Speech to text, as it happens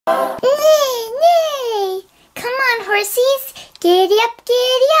Nay, nay! Come on, horsies! Giddy up,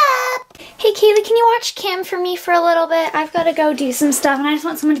 giddy up! Hey, Kaylee, can you watch Cam for me for a little bit? I've got to go do some stuff, and I just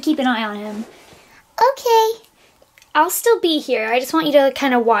want someone to keep an eye on him. Okay. I'll still be here. I just want you to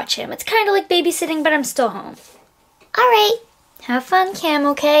kind of watch him. It's kind of like babysitting, but I'm still home. All right. Have fun, Cam,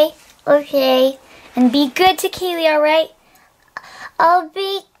 okay? Okay. And be good to Kaylee, all right? I'll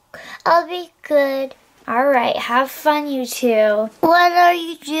be good. All right, have fun, you two. What are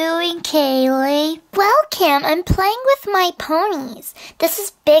you doing, Kaylee? Well, Cam, I'm playing with my ponies.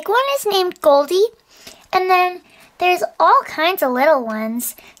 This big one is named Goldie, and then there's all kinds of little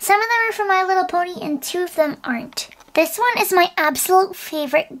ones. Some of them are from My Little Pony, and 2 of them aren't. This one is my absolute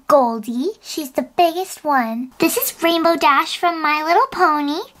favorite, Goldie. She's the biggest one. This is Rainbow Dash from My Little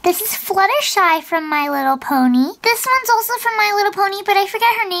Pony. This is Fluttershy from My Little Pony. This one's also from My Little Pony, but I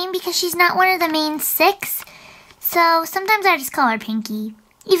forget her name because she's not one of the main 6. So sometimes I just call her Pinkie.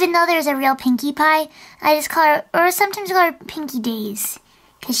 Even though there's a real Pinkie Pie, I just call her, or sometimes I call her Pinkie Days,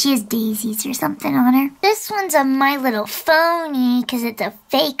 because she has daisies or something on her. This one's a My Little Phony, because it's a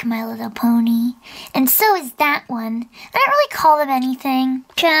fake My Little Pony. And so is that one. I don't really call them anything.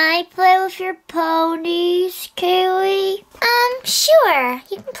 Can I play with your ponies, Kaylee? Sure.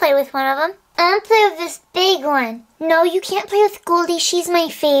 You can play with one of them. I want to play with this big one. No, you can't play with Goldie. She's my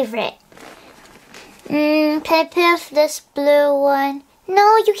favorite. Can I play with this blue one?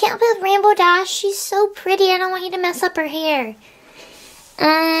 No, you can't play with Rainbow Dash. She's so pretty. I don't want you to mess up her hair.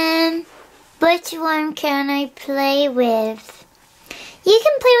 Which one can I play with? You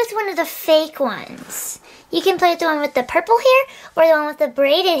can play with one of the fake ones. You can play with the one with the purple hair or the one with the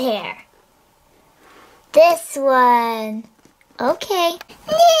braided hair. This one. Okay.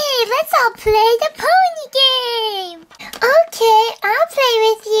 Yay, let's all play the pony game. Okay, I'll play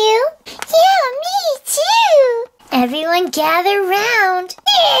with you. Yeah, me too. Everyone gather round.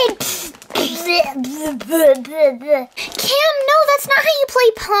 Cam, no, that's not how you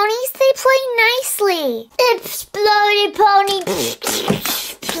play ponies. They play nicely. Exploded pony.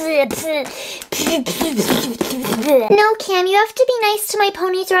 No, Cam, you have to be nice to my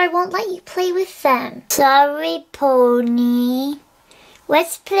ponies or I won't let you play with them. Sorry, pony.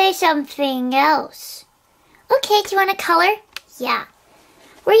 Let's play something else. Okay, do you want to color? Yeah.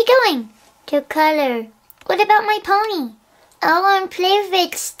 Where are you going? To color. What about my pony? I want to play with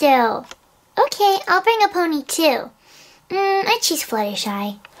it still. Okay, I'll bring a pony too. I choose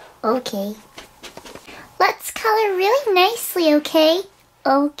Fluttershy. Okay. Let's color really nicely, okay?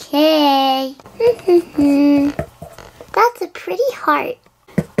 Okay. That's a pretty heart.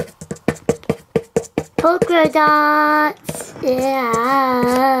 Polka dots.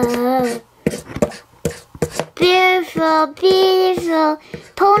 Yeah. Beautiful, beautiful.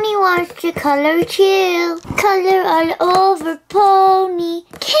 Pony wants to color too. Color all over pony.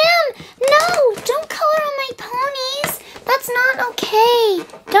 Cam, no! Don't color on my ponies. That's not okay.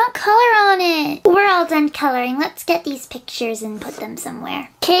 Don't color on it. We're all done coloring. Let's get these pictures and put them somewhere.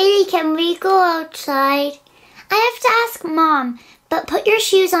 Kaylee, can we go outside? I have to ask Mom, but put your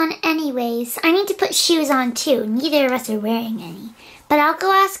shoes on anyways. I need to put shoes on too. Neither of us are wearing any. But I'll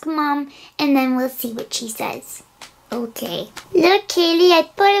go ask Mom, and then we'll see what she says. Okay. Look, Kaylee, I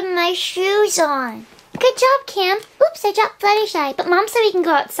put my shoes on. Good job, Cam. Oops, I dropped Fluttershy, but Mom said we can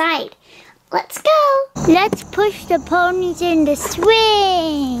go outside. Let's go. Let's push the ponies in the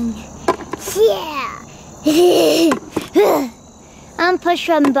swing. Yeah. I'm pushed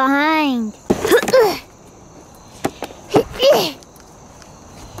from behind.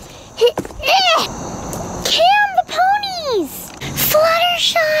 Cam, the ponies!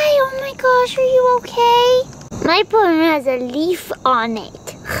 Fluttershy! Oh my gosh, are you okay? My pony has a leaf on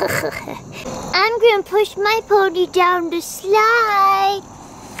it. I'm gonna push my pony down the slide.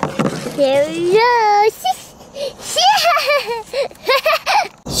 There we go.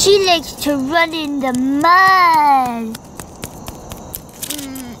 She likes to run in the mud.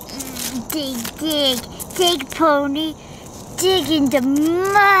 Dig, dig. Dig, pony. Dig in the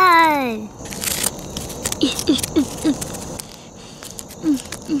mud.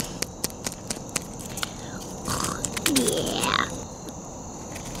 Yeah.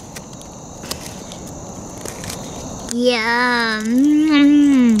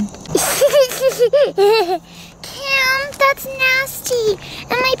 Yum. Cam, that's nasty.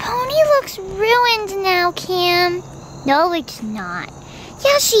 And my pony looks ruined now, Cam. No, it's not.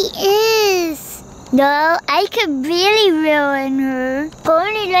 Yeah, she is. No, I could really ruin her.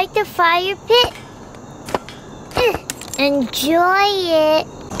 Pony like the fire pit? Enjoy it.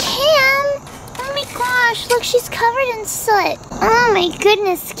 Cam! Oh my gosh, look, she's covered in soot. Oh my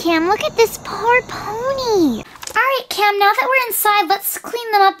goodness, Cam, look at this poor pony. Alright, Cam, now that we're inside, let's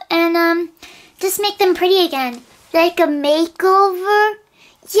clean them up and just make them pretty again. Like a makeover?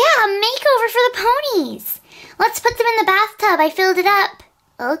 Yeah, a makeover for the ponies. Let's put them in the bathtub. I filled it up.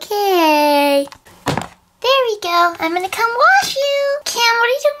 Okay. There we go. I'm gonna come wash you. Cam, what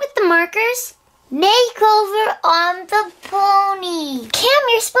are you doing with the markers? Makeover on the pony. Cam,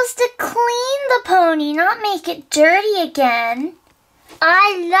 you're supposed to clean the pony, not make it dirty again.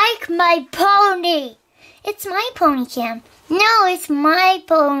 I like my pony. It's my pony, Cam. No, it's my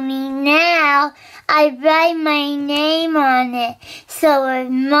pony now. I write my name on it, so it's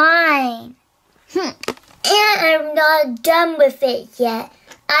mine. And I'm not done with it yet.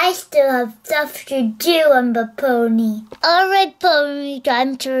 I still have stuff to do on the pony. Alright, pony,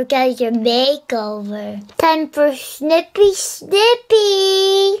 time to get your makeover. Time for Snippy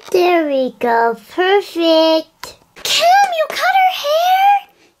Snippy. There we go, perfect. Cam, you cut her hair?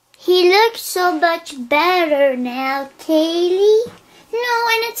 He looks so much better now, Kaylee. No,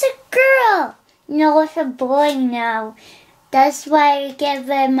 and it's a girl. No, it's a boy now. That's why I give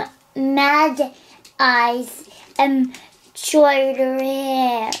him mad eyes and shorter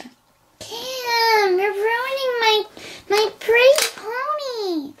hair. Cam, you're ruining my pretty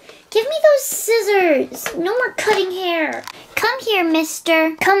pony. Give me those scissors. No more cutting hair. Come here,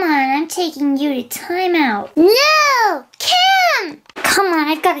 mister. Come on, I'm taking you to timeout. No! Cam! Come on,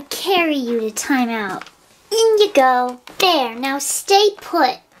 I've got to carry you to timeout. In you go. There, now stay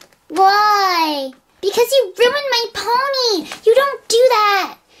put. Why? Because you ruined my pony. You don't do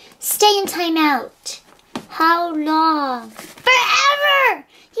that. Stay in timeout. How long? Forever!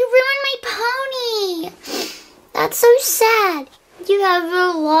 You ruined my pony. That's so sad. You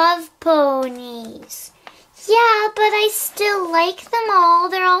ever love ponies? Yeah, but I still like them all.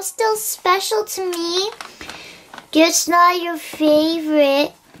 They're all still special to me. Just not your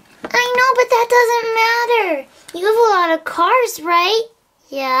favorite. I know, but that doesn't matter. You have a lot of cars, right?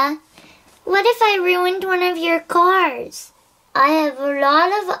 Yeah. What if I ruined one of your cars? I have a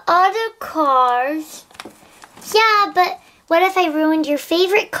lot of other cars. Yeah, but what if I ruined your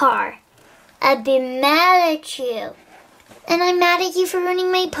favorite car? I'd be mad at you. And I'm mad at you for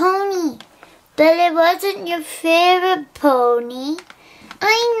ruining my pony. But it wasn't your favorite pony.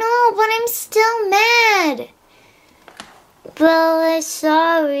 I know, but I'm still mad. Well, I'm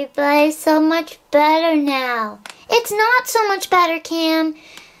sorry, but it's so much better now. It's not so much better, Cam.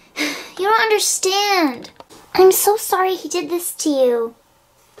 You don't understand. I'm so sorry he did this to you.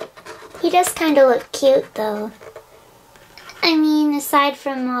 He does kind of look cute, though. I mean, aside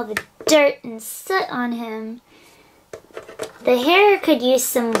from all the dirt and soot on him, the hair could use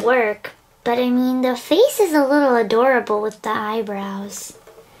some work, but I mean, the face is a little adorable with the eyebrows.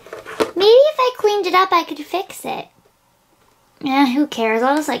 Maybe if I cleaned it up, I could fix it. Yeah, who cares?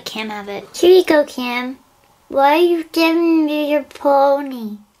 I'll just let Cam have it. Here you go, Cam. Why are you giving me your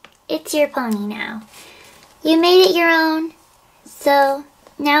pony? It's your pony now. You made it your own, so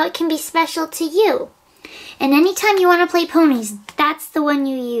now it can be special to you. And anytime you want to play ponies, that's the one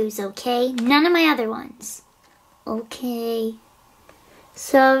you use, okay? None of my other ones. Okay.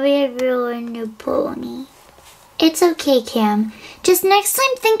 Sorry I ruined your pony. It's okay, Cam. Just next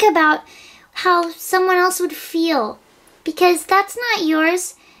time think about how someone else would feel. Because that's not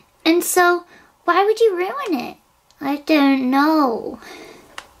yours. And so, why would you ruin it? I don't know.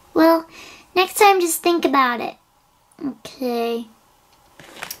 Well, next time just think about it. Okay.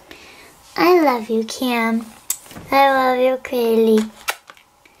 I love you, Cam. I love you, Kaylee.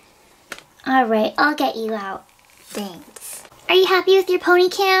 Alright, I'll get you out. Thanks. Are you happy with your pony,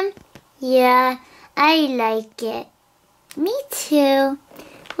 Cam? Yeah, I like it. Me too.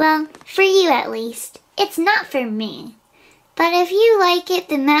 Well, for you at least. It's not for me. But if you like it,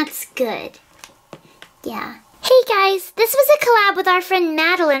 then that's good. Yeah. Hey guys, this was a collab with our friend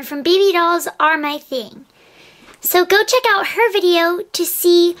Madeline from BabyDollsAreMyThing. So go check out her video to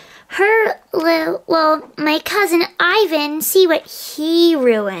see her my cousin Ivan see what he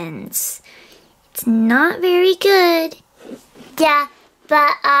ruins. It's not very good. Yeah,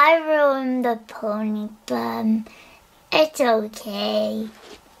 but I ruined the pony bum. It's okay.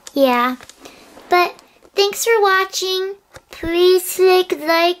 Yeah, but thanks for watching. Please click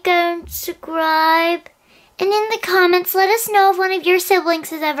like and subscribe. And in the comments, let us know if one of your siblings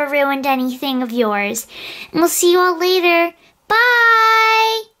has ever ruined anything of yours. And we'll see you all later.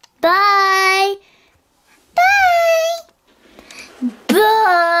 Bye! Bye! Bye!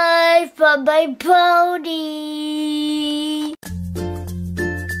 Bye from my pony!